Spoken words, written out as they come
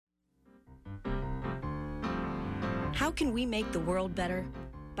How can we make the world better?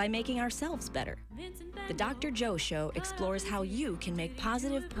 By making ourselves better. The Dr. Joe Show explores how you can make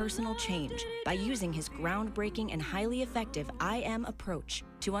positive personal change by using his groundbreaking and highly effective I Am approach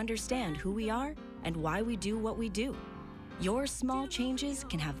to understand who we are and why we do what we do. Your small changes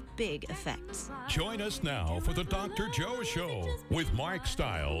can have big effects. Join us now for the Dr. Joe Show with Mark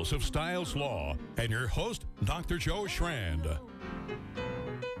Stiles of Stiles Law and your host, Dr. Joe Schrand.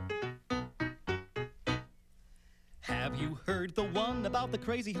 Have you heard the one about the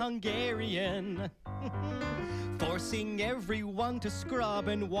crazy Hungarian? Forcing everyone to scrub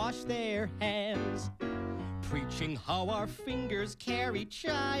and wash their hands. Preaching how our fingers carry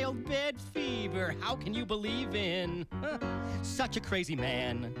childbed fever. How can you believe in such a crazy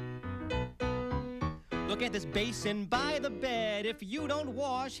man? Look at this basin by the bed. If you don't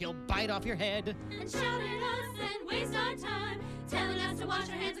wash, he'll bite off your head. And shout at us and waste our time, telling us to wash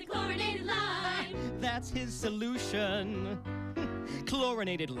our hands in chlorinated lime. That's his solution.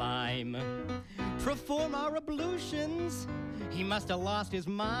 Chlorinated lime. Perform our ablutions. He must have lost his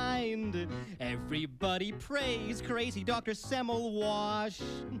mind. Everybody praise crazy Dr. Semmelwash.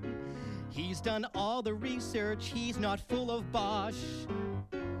 He's done all the research. He's not full of bosh.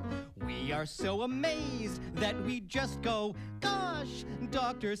 We are so amazed that we just go, gosh,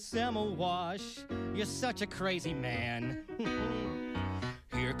 Dr. Semmelwash, you're such a crazy man.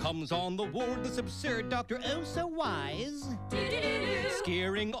 Here comes on the ward this absurd Dr. Oh So Wise,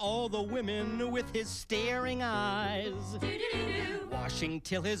 scaring all the women with his staring eyes, washing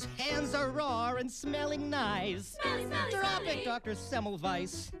till his hands are raw and smelling nice. Smelly, smelly, Drop smelly. it, Dr.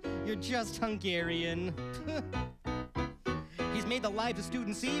 Semmelweis, you're just Hungarian. He's made the lives of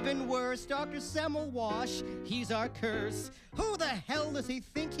students even worse. Dr. Semmelwash, he's our curse. Who the hell does he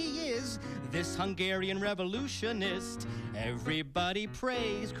think he is? This Hungarian revolutionist. Everybody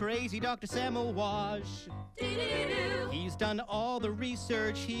praise crazy Dr. Semmelwash. He's done all the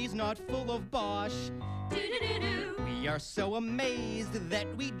research. He's not full of bosh. We are so amazed that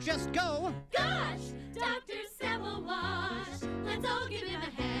we just go, Gosh, Dr. Semmelwash, let's all give him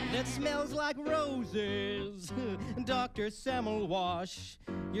a hand. that smells like roses. Dr. Semmelwash,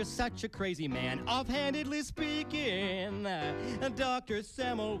 you're such a crazy man. Offhandedly speaking, Dr.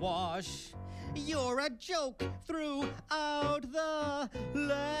 Semmelwash, you're a joke throughout the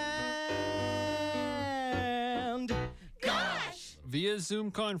land. Gosh! Via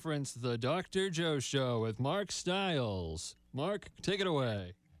Zoom conference, the Dr. Joe Show with Mark Stiles. Mark, take it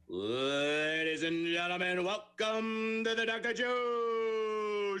away. Ladies and gentlemen, welcome to the Dr.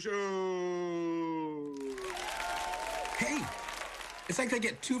 Joe Show. Hey, it's like they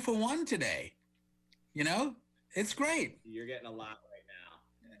get 2 for 1 today. You know, it's great. You're getting a lot right now.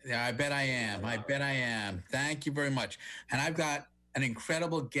 Yeah, I bet I am. I bet I am. Thank you very much. And I've got an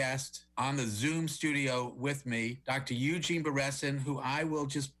incredible guest on the Zoom studio with me, Dr. Eugene Beresin, who I will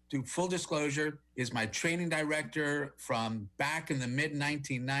just do full disclosure, is my training director from back in the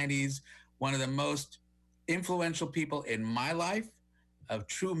mid-1990s, one of the most influential people in my life, a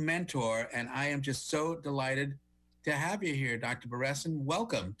true mentor, and I am just so delighted to have you here, Dr. Beresin.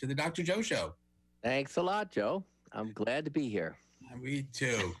 Welcome to the Dr. Joe Show. Thanks a lot, Joe. I'm glad to be here. Me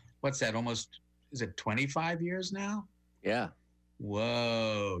too. What's that, almost, is it 25 years now? Yeah.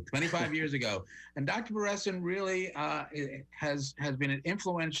 Whoa, 25 years ago. And Dr. Beresin really has been an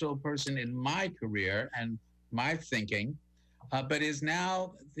influential person in my career and my thinking, but is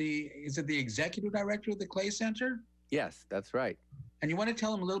now the executive director of the Clay Center? Yes, that's right. And you want to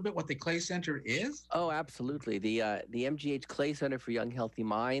tell them a little bit what the Clay Center is? Oh, absolutely. The MGH Clay Center for Young Healthy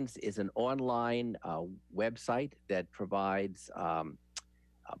Minds is an online website that provides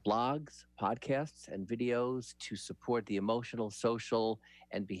blogs, podcasts, and videos to support the emotional, social,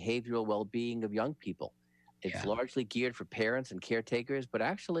 and behavioral well-being of young people. It's largely geared for parents and caretakers, but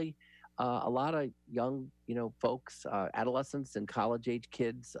actually a lot of young, folks, adolescents and college-age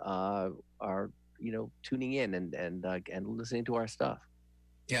kids are, tuning in and listening to our stuff.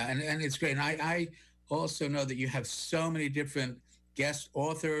 Yeah, and it's great. And I also know that you have so many different guest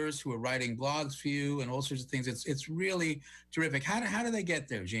authors who are writing blogs for you and all sorts of things. It's really terrific. How do they get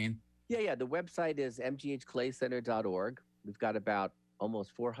there, Gene? Yeah. The website is mghclaycenter.org. We've got about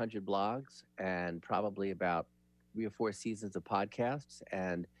almost 400 blogs and probably about 3 or 4 seasons of podcasts.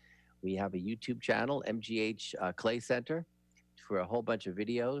 And we have a YouTube channel, MGH Clay Center, for a whole bunch of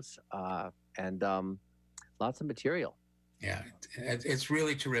videos and lots of material. Yeah, it's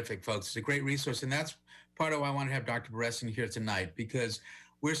really terrific, folks. It's a great resource. And that's part of why I want to have Dr. Beresin here tonight, because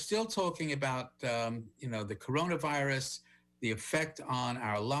we're still talking about, the coronavirus, the effect on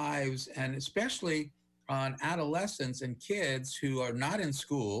our lives, and especially on adolescents and kids who are not in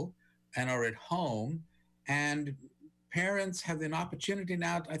school and are at home. And parents have an opportunity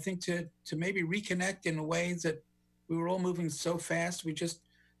now, I think, to maybe reconnect in ways that we were all moving so fast, we just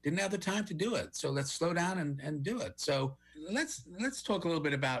didn't have the time to do it. So let's slow down and do it. So let's talk a little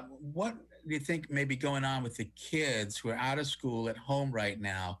bit about what do you think may be going on with the kids who are out of school at home right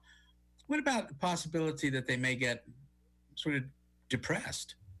now. What about the possibility that they may get sort of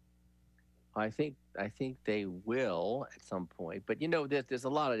depressed? I think they will at some point, but there's a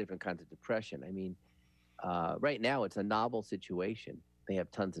lot of different kinds of depression. I mean, right now it's a novel situation. They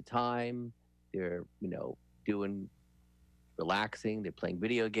have tons of time. They're doing relaxing. They're playing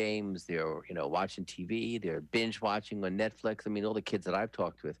video games. They're watching TV. They're binge watching on Netflix. I mean, all the kids that I've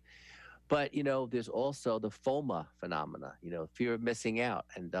talked with. But there's also the FOMA phenomena. Fear of missing out,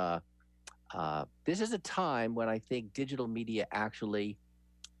 and this is a time when I think digital media actually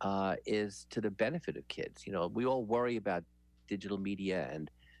is to the benefit of kids. We all worry about digital media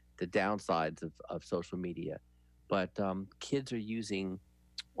and the downsides of social media, but kids are using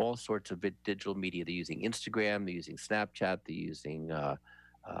all sorts of digital media. They're using Instagram, they're using Snapchat, they're using,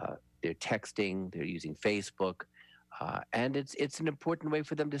 they're texting, they're using Facebook, and it's an important way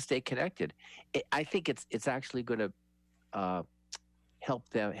for them to stay connected. I think it's actually going to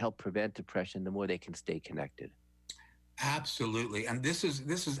help prevent depression the more they can stay connected. Absolutely, and this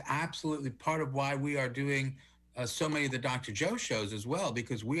is absolutely part of why we are doing so many of the Dr. Joe shows as well,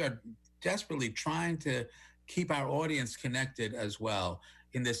 because we are desperately trying to keep our audience connected as well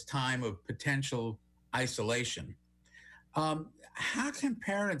in this time of potential isolation. How can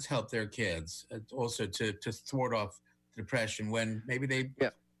parents help their kids also to thwart off depression when maybe they? Yeah.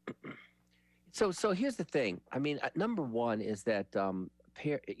 So here's the thing. I mean, number one is that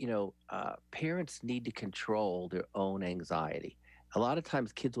parents need to control their own anxiety. A lot of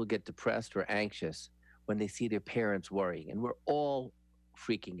times kids will get depressed or anxious when they see their parents worrying, and we're all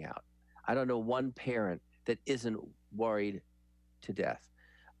freaking out. I don't know one parent that isn't worried to death.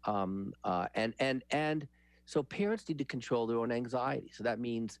 And so parents need to control their own anxiety. So that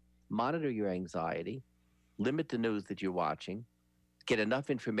means monitor your anxiety, limit the news that you're watching, get enough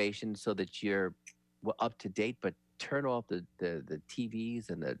information so that you're up to date, but turn off the TVs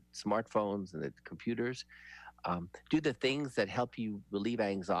and the smartphones and the computers. Do the things that help you relieve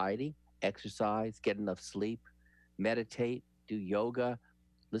anxiety, exercise, get enough sleep, meditate, do yoga,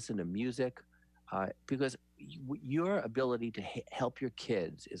 listen to music, because your ability to help your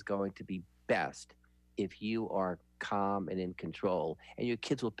kids is going to be best if you are calm and in control, and your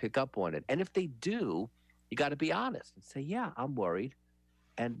kids will pick up on it. And if they do, you got to be honest and say, yeah, I'm worried.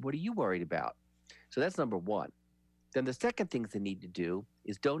 And what are you worried about? So that's number one. Then the second thing they need to do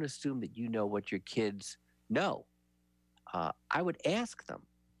is don't assume that you know what your kids know. I would ask them,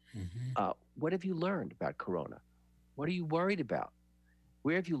 what have you learned about Corona? What are you worried about?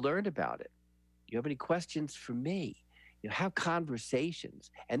 Where have you learned about it? You have any questions for me? Have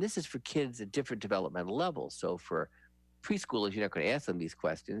conversations. And this is for kids at different developmental levels. So for preschoolers, you're not going to ask them these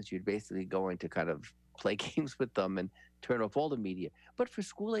questions. You're basically going to kind of play games with them and turn off all the media. But for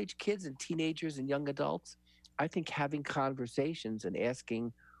school-age kids and teenagers and young adults, I think having conversations and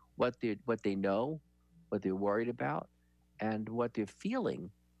asking what they know, what they're worried about, and what they're feeling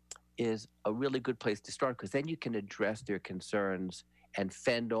is a really good place to start, because then you can address their concerns and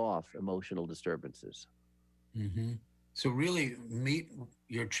fend off emotional disturbances. Mm-hmm. So really meet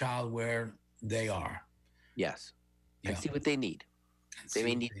your child where they are. Yes. And see what they need. They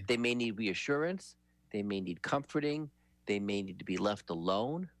may need reassurance. They may need comforting. They may need to be left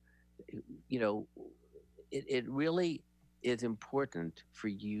alone. It really is important for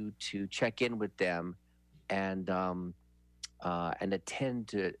you to check in with them and attend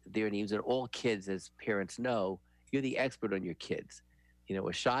to their needs. And all kids, as parents know, you're the expert on your kids.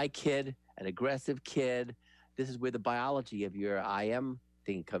 A shy kid, an aggressive kid. This is where the biology of your IM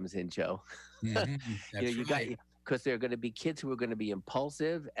thing comes in, Joe. Mm-hmm. That's right. Because there are going to be kids who are going to be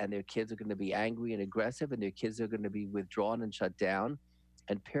impulsive, and their kids are going to be angry and aggressive, and their kids are going to be withdrawn and shut down.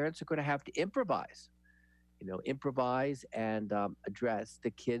 And parents are going to have to improvise and address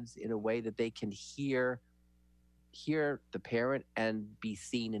the kids in a way that they can hear the parent and be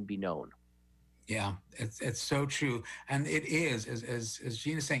seen and be known. Yeah, it's so true. And it is, as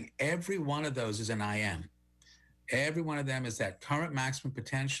Gene is saying, every one of those is an IM. Every one of them is that current maximum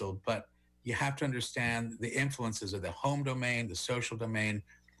potential, but you have to understand the influences of the home domain, the social domain,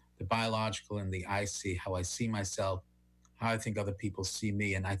 the biological, and the how I see myself, how I think other people see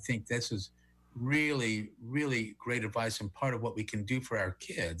me. And I think this is really, really great advice and part of what we can do for our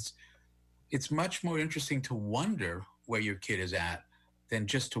kids. It's much more interesting to wonder where your kid is at than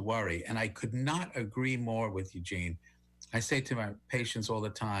just to worry. And I could not agree more with Eugene. I say to my patients all the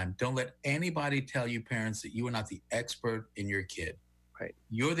time, don't let anybody tell you, parents, that you are not the expert in your kid. Right.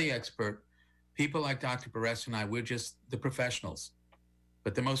 You're the expert. People like Dr. Beresin and I, we're just the professionals.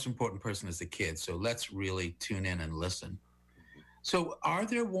 But the most important person is the kid. So let's really tune in and listen. So are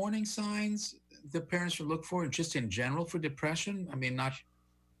there warning signs that parents should look for just in general for depression? I mean, not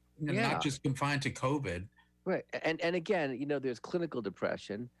Yeah. just confined to COVID. Right. And again, there's clinical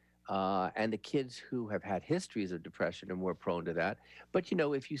depression, and the kids who have had histories of depression are more prone to that. But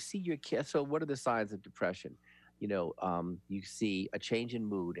if you see your kid, so what are the signs of depression? You see a change in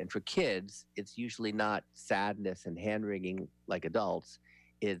mood, and for kids, it's usually not sadness and hand wringing like adults.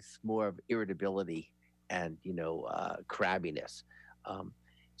 It's more of irritability and crabbiness. Um,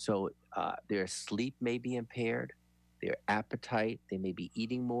 so their sleep may be impaired, their appetite, they may be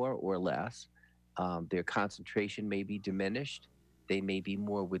eating more or less. Their concentration may be diminished. They may be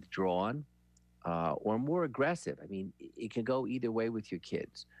more withdrawn or more aggressive. I mean, it can go either way with your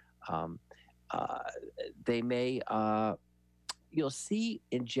kids. Um, uh, they may, you'll see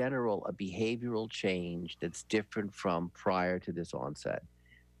in general a behavioral change that's different from prior to this onset.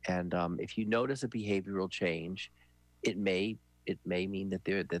 And if you notice a behavioral change, it may mean that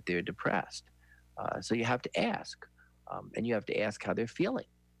they're depressed. So you have to ask, and you have to ask how they're feeling,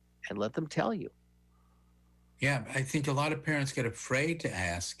 and let them tell you. Yeah, I think a lot of parents get afraid to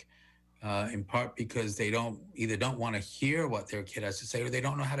ask, in part because they don't want to hear what their kid has to say, or they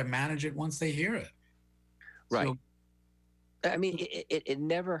don't know how to manage it once they hear it. Right. So, I mean, it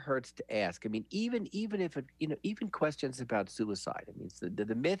never hurts to ask. I mean, even if it, even questions about suicide. I mean,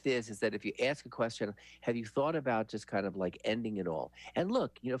 the myth is that if you ask a question, have you thought about just kind of like ending it all? And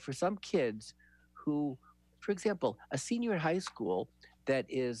look, for some kids who, for example, a senior in high school that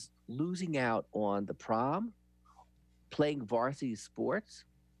is losing out on the prom, playing varsity sports,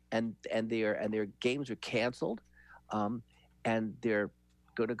 and their games are canceled, um, and they're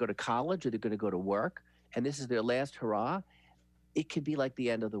going to go to college or they're going to go to work, and this is their last hurrah. It could be like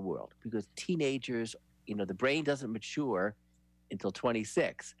the end of the world because teenagers, the brain doesn't mature until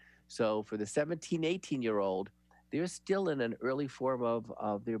 26. So for the 17, 18-year-old, they're still in an early form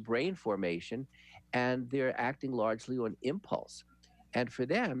of their brain formation, and they're acting largely on impulse. And for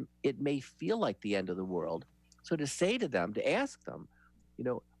them, it may feel like the end of the world. So to say to them, to ask them,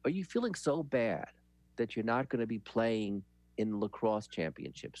 are you feeling so bad that you're not going to be playing in lacrosse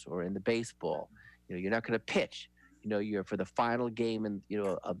championships or in the baseball? You're not going to pitch. You're for the final game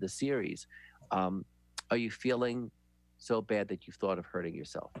of the series. Are you feeling so bad that you've thought of hurting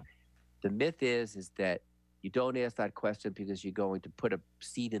yourself? The myth is that you don't ask that question because you're going to put a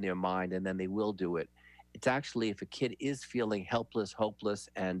seed in their mind and then they will do it. It's actually if a kid is feeling helpless, hopeless,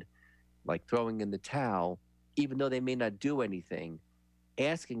 and like throwing in the towel, even though they may not do anything,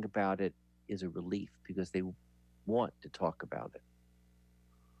 asking about it is a relief because they want to talk about it.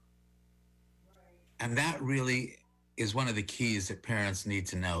 and that really is one of the keys that parents need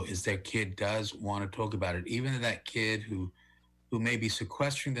to know is their kid does want to talk about it. Even that kid who may be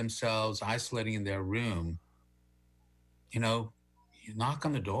sequestering themselves, isolating in their room, you knock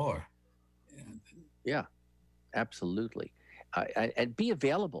on the door. Yeah, absolutely. And be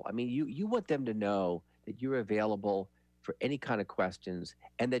available. I mean, you want them to know that you're available for any kind of questions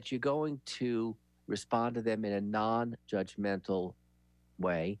and that you're going to respond to them in a non-judgmental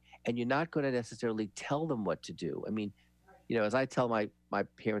way, and you're not going to necessarily tell them what to do. I mean, as I tell my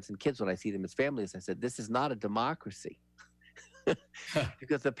parents and kids when I see them as families, I said, this is not a democracy.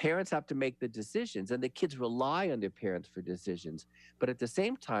 Because the parents have to make the decisions and the kids rely on their parents for decisions. But at the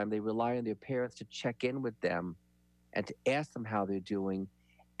same time, they rely on their parents to check in with them and to ask them how they're doing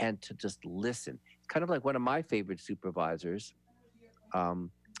and to just listen. It's kind of like one of my favorite supervisors,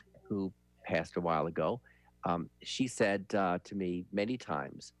 who passed a while ago. She said to me many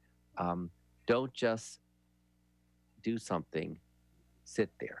times, don't just do something,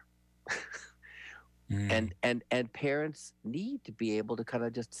 sit there. And parents need to be able to kind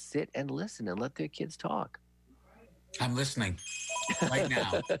of just sit and listen and let their kids talk. I'm listening right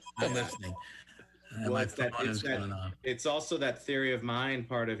now. I'm listening. Well, it's also that theory of mind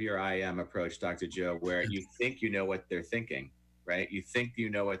part of your IM approach, Dr. Joe, where you think you know what they're thinking, right? You think you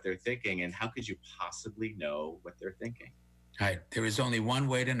know what they're thinking, and how could you possibly know what they're thinking? Right. There is only one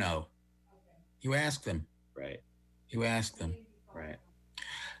way to know. You ask them. Right. You ask them. Right.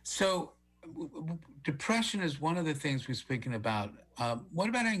 So depression is one of the things we're speaking about. What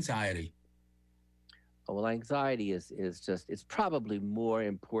about anxiety? Well, anxiety is just, it's probably more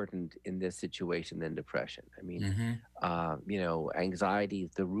important in this situation than depression. I mean, anxiety,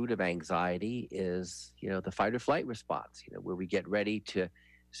 the root of anxiety is, the fight or flight response, where we get ready to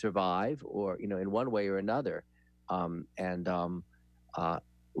survive or, in one way or another. and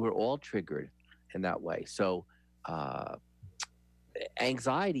we're all triggered in that way. So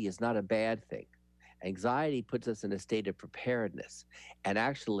anxiety is not a bad thing. Anxiety puts us in a state of preparedness, and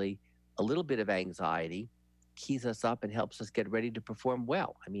actually, a little bit of anxiety keys us up and helps us get ready to perform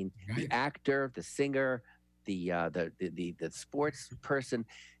well. I mean, the actor, the singer, the sports person,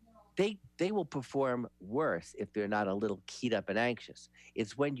 they will perform worse if they're not a little keyed up and anxious.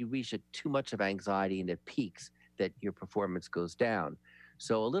 It's when you reach too much of anxiety and it peaks that your performance goes down.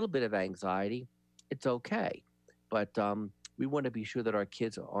 So a little bit of anxiety, it's okay, but we want to be sure that our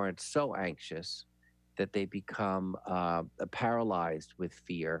kids aren't so anxious that they become paralyzed with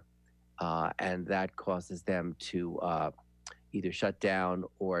fear, and that causes them to either shut down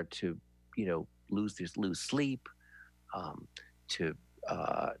or to, lose sleep, to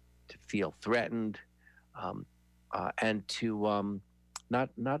feel threatened, and to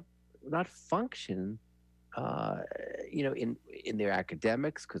not function, in their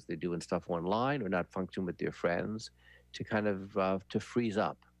academics because they're doing stuff online, or not function with their friends, to kind of to freeze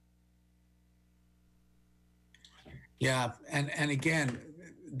up. Yeah, and again,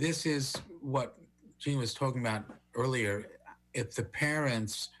 this is what Gene was talking about earlier. If the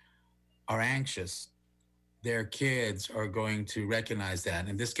parents are anxious, their kids are going to recognize that.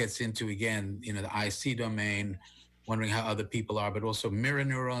 And this gets into, again, the IC domain, wondering how other people are, but also mirror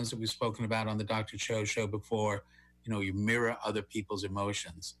neurons that we've spoken about on the Dr. Cho show before. You mirror other people's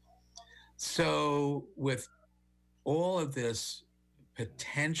emotions. So with all of this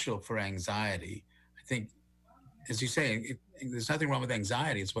potential for anxiety, I think, as you say, there's nothing wrong with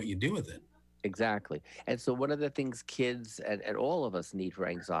anxiety. It's what you do with it. Exactly. And so one of the things kids and all of us need for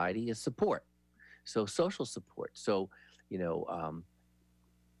anxiety is support. So social support. So,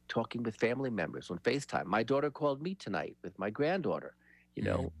 talking with family members on FaceTime. My daughter called me tonight with my granddaughter.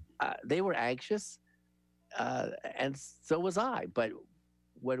 They were anxious, and so was I. But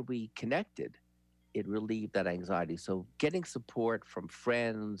when we connected, it relieved that anxiety. So getting support from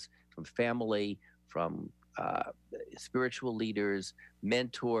friends, from family, from spiritual leaders,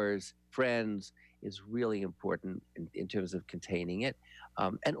 mentors, friends is really important in terms of containing it,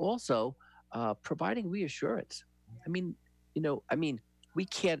 and also providing reassurance. We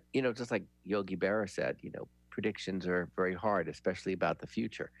can't, just like Yogi Berra said, predictions are very hard, especially about the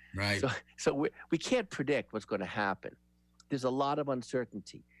future. Right. So we can't predict what's going to happen. There's a lot of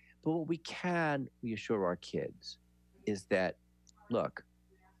uncertainty. But what we can reassure our kids is that, look,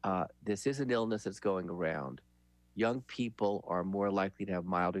 this is an illness that's going around. Young people are more likely to have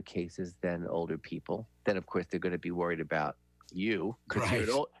milder cases than older people. Then, of course, they're going to be worried about you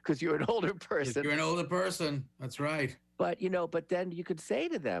because you're an older person. You're an older person. That's right. But then you could say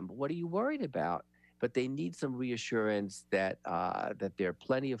to them, what are you worried about? But they need some reassurance that there are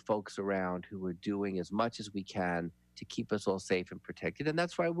plenty of folks around who are doing as much as we can to keep us all safe and protected. And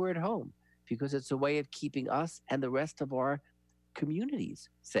that's why we're at home, because it's a way of keeping us and the rest of our communities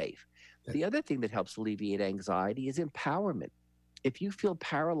safe. The other thing that helps alleviate anxiety is empowerment. If you feel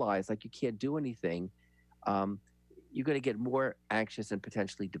paralyzed, like you can't do anything, you're going to get more anxious and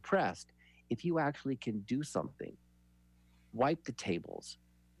potentially depressed. If you actually can do something, wipe the tables,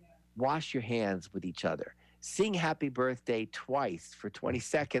 wash your hands with each other, sing happy birthday twice for 20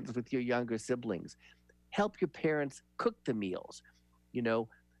 seconds with your younger siblings, help your parents cook the meals,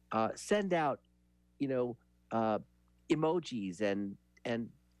 send out, emojis and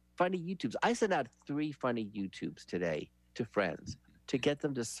funny YouTubes. I sent out 3 funny YouTubes today to friends to get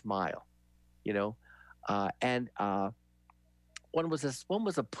them to smile, and one was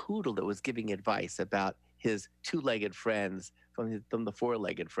a poodle that was giving advice about his 2-legged friends from the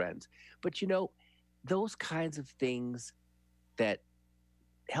 4-legged friends. But those kinds of things that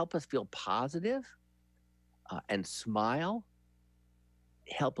help us feel positive and smile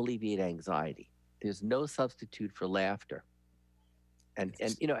help alleviate anxiety. There's no substitute for laughter. And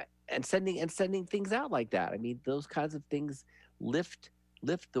sending things out like that. I mean, those kinds of things lift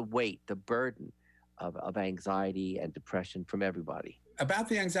the weight, the burden of anxiety and depression from everybody. About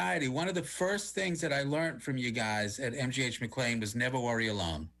the anxiety, one of the first things that I learned from you guys at MGH McLean was never worry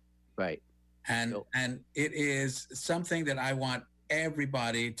alone. Right. And it is something that I want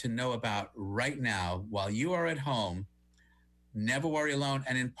everybody to know about right now while you are at home. Never worry alone.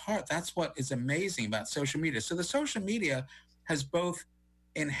 And in part, that's what is amazing about social media. So the social media has both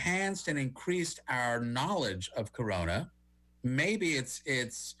enhanced and increased our knowledge of corona. Maybe it's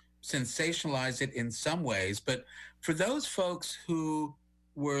sensationalized it in some ways, but for those folks who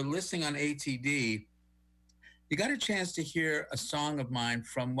were listening on ATD, you got a chance to hear a song of mine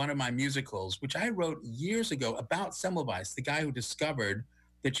from one of my musicals, which I wrote years ago about Semmelweis, the guy who discovered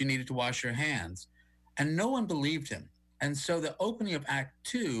that you needed to wash your hands. and no one believed him. And so the opening of Act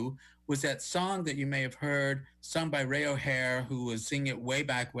Two was that song that you may have heard, sung by Ray O'Hare, who was singing it way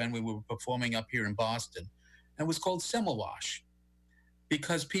back when we were performing up here in Boston, and it was called Semmelwash,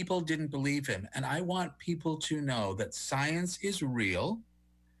 because people didn't believe him. And I want people to know that science is real,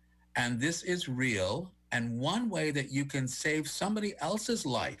 and this is real. And one way that you can save somebody else's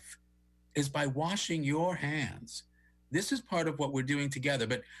life is by washing your hands. This is part of what we're doing together.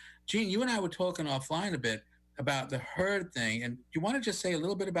 But Gene, you and I were talking offline a bit about the herd thing. And do you want to just say a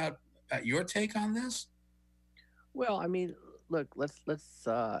little bit about your take on this? Well, I mean, look, let's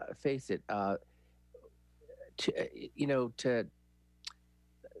face it.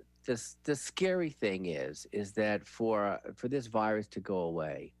 The scary thing is that for this virus to go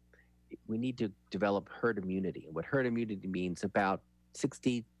away, we need to develop herd immunity. And what herd immunity means, about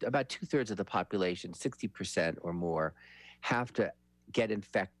 2/3 of the population, 60% or more, have to get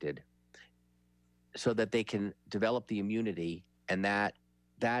infected so that they can develop the immunity, and that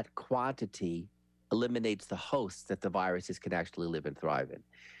quantity eliminates the hosts that the viruses can actually live and thrive in.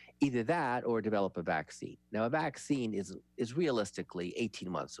 Either that or develop a vaccine. Now, a vaccine is realistically 18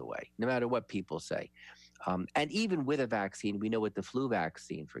 months away, no matter what people say. And even with a vaccine, we know with the flu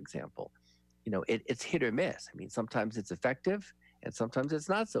vaccine, for example, it's hit or miss. I mean, sometimes it's effective and sometimes it's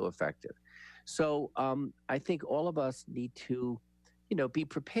not so effective. So I think all of us need to, be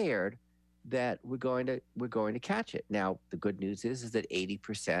prepared that we're going to catch it. Now, the good news is that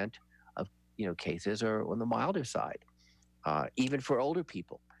 80% of cases are on the milder side, even for older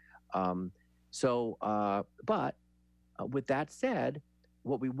people. But with that said,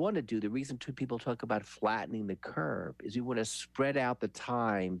 what we want to do, the reason people talk about flattening the curve, is we want to spread out the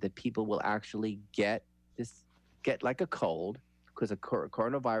time that people will actually get like a cold, because a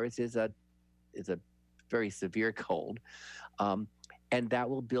coronavirus is a very severe cold, and that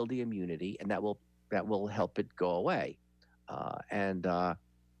will build the immunity, and that will help it go away.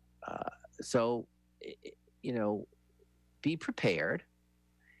 So be prepared.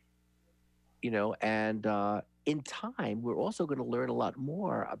 And in time, we're also going to learn a lot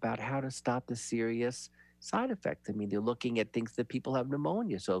more about how to stop the serious side effects. I mean, they're looking at things that people have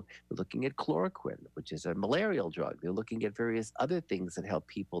pneumonia. So they're looking at chloroquine, which is a malarial drug. They're looking at various other things that help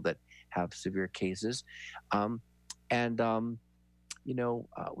people that have severe cases.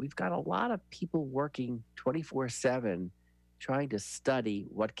 We've got a lot of people working 24/7 trying to study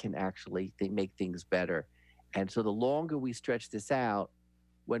what can actually make things better. And so the longer we stretch this out,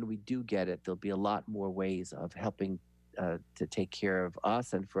 when we do get it, there'll be a lot more ways of helping to take care of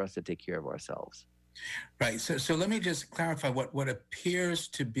us and for us to take care of ourselves. Right. So let me just clarify what appears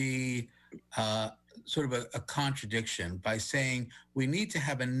to be sort of a contradiction by saying we need to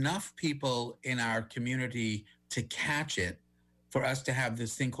have enough people in our community to catch it for us to have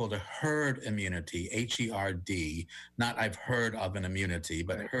this thing called a herd immunity, HERD, not I've heard of an immunity,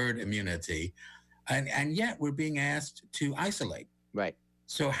 but herd immunity. And yet we're being asked to isolate. Right.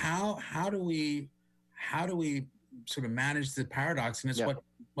 So how do we sort of manage the paradox? And it's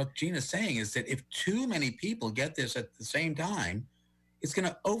what Gina's saying is that if too many people get this at the same time, it's going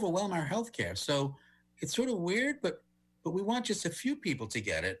to overwhelm our healthcare. So it's sort of weird, but we want just a few people to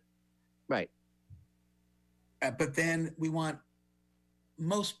get it. Right. But then we want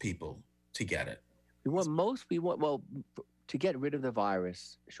most people to get it. To get rid of the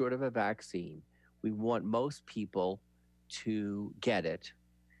virus, short of a vaccine, we want most people to get it.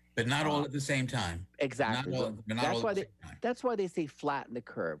 But not all at the same time. Exactly. That's why they say flatten the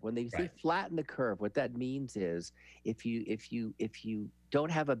curve. When they say flatten the curve, what that means is if you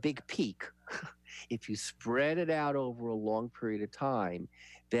don't have a big peak, if you spread it out over a long period of time,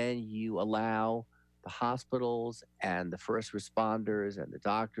 then you allow the hospitals and the first responders and the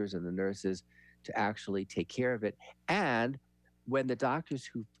doctors and the nurses to actually take care of it. And when the doctors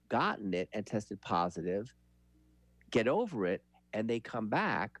who've gotten it and tested positive get over it and they come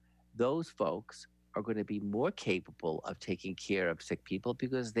back, those folks are going to be more capable of taking care of sick people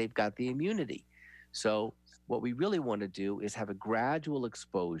because they've got the immunity. So what we really want to do is have a gradual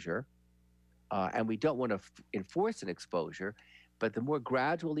exposure, and we don't want to enforce an exposure, but the more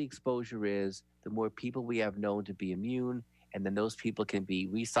gradual the exposure is, the more people we have known to be immune, and then those people can be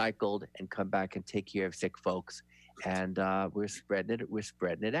recycled and come back and take care of sick folks. And we're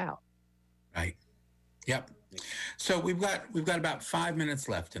spreading it out. Right. Yep. So we've got about 5 minutes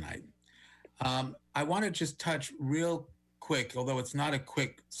left tonight. I want to just touch real quick, although it's not a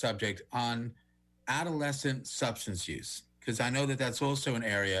quick subject, on adolescent substance use, because I know that that's also an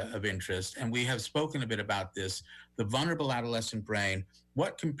area of interest. And we have spoken a bit about this, the vulnerable adolescent brain.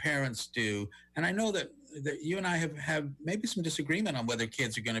 What can parents do? And I know that you and I have maybe some disagreement on whether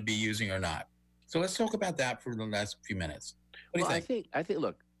kids are going to be using or not. So let's talk about that for the last few minutes. What do you think? I think,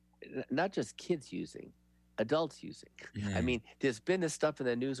 look, not just kids using, adults using. I mean, there's been this stuff in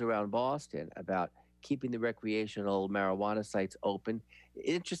the news around Boston about keeping the recreational marijuana sites open.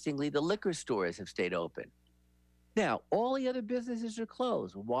 Interestingly, the liquor stores have stayed open. Now, all the other businesses are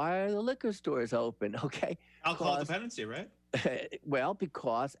closed. Why are the liquor stores open? Okay. Alcohol dependency, right? Well,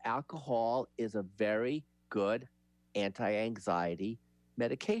 because alcohol is a very good anti-anxiety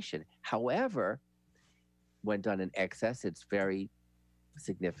medication. However, when done in excess, it's very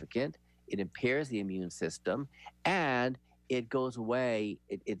significant. It impairs the immune system, and it goes away.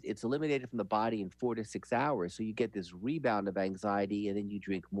 It's eliminated from the body in 4 to 6 hours. So you get this rebound of anxiety, and then you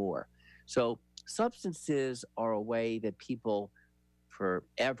drink more. So substances are a way that people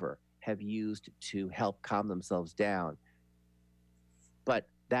forever have used to help calm themselves down. But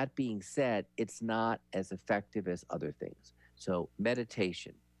that being said, it's not as effective as other things. So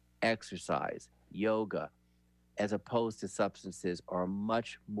meditation, exercise, yoga, as opposed to substances, are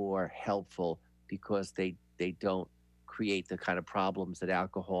much more helpful because they don't create the kind of problems that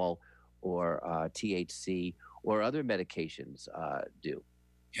alcohol or THC or other medications do.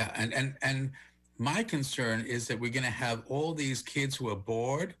 Yeah, and my concern is that we're going to have all these kids who are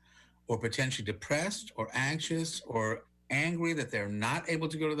bored or potentially depressed or anxious or angry that they're not able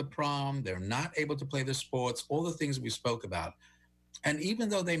to go to the prom, they're not able to play the sports, all the things we spoke about. And even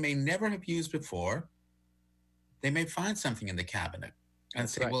though they may never have used before, they may find something in the cabinet and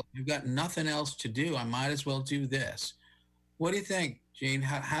say, well, you've got nothing else to do. I might as well do this. What do you think, Gene?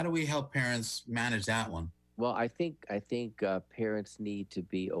 How do we help parents manage that one? Well, I think parents need to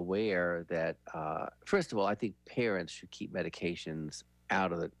be aware that first of all, I think parents should keep medications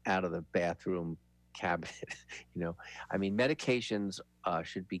out of the bathroom cabinet. I mean, medications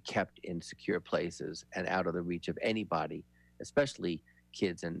should be kept in secure places and out of the reach of anybody, especially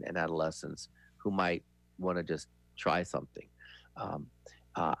kids and adolescents who might want to just try something.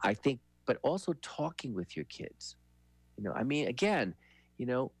 I think, but also talking with your kids. I mean, again,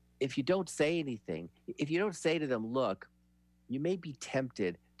 if you don't say anything, if you don't say to them, look, you may be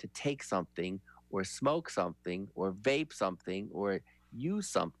tempted to take something or smoke something or vape something or use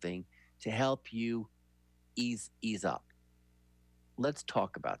something to help you ease up. Let's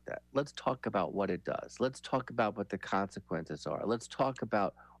talk about that. Let's talk about what it does. Let's talk about what the consequences are. Let's talk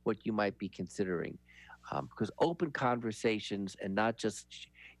about what you might be considering. Because open conversations and not just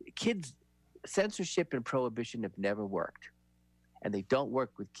kids, censorship and prohibition have never worked. And they don't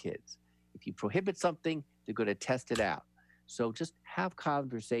work with kids. If you prohibit something, they're going to test it out. So just have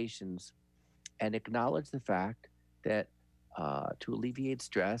conversations and acknowledge the fact that to alleviate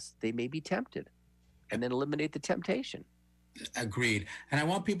stress, they may be tempted, and then eliminate the temptation. Agreed. And I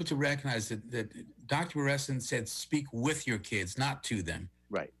want people to recognize that Dr. Beresin said, speak with your kids, not to them.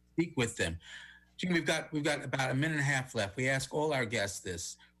 Right. Speak with them. Gene, we've got about a minute and a half left. We ask all our guests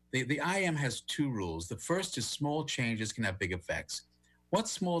this. The IM has 2 rules. The first is small changes can have big effects. What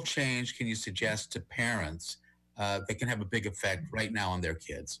small change can you suggest to parents that can have a big effect right now on their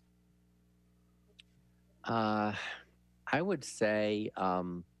kids? I would say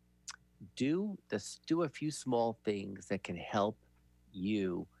do a few small things that can help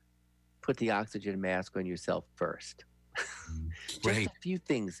you put the oxygen mask on yourself first. Just a few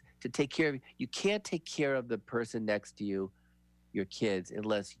things to take care of. You can't take care of the person next to you, your kids,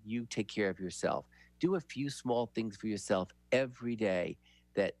 unless you take care of yourself. Do a few small things for yourself every day,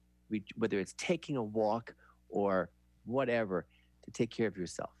 that whether it's taking a walk or whatever, to take care of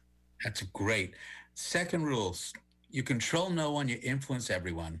yourself. That's great. Second rule, you control no one, you influence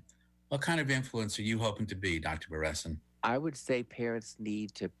everyone. What kind of influence are you hoping to be, Dr. Beresin? I would say parents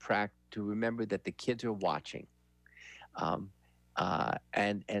need to remember that the kids are watching, and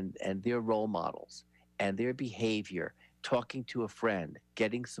their role models and their behavior, talking to a friend,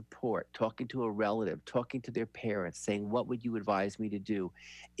 getting support, talking to a relative, talking to their parents, saying, what would you advise me to do,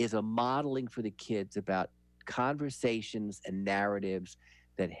 is a modeling for the kids about conversations and narratives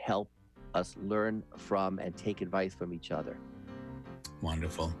that help us learn from and take advice from each other.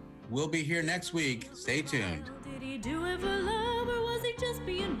 Wonderful. We'll be here next week. Stay tuned. Did he do it for love, or was he just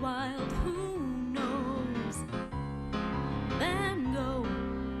being wild?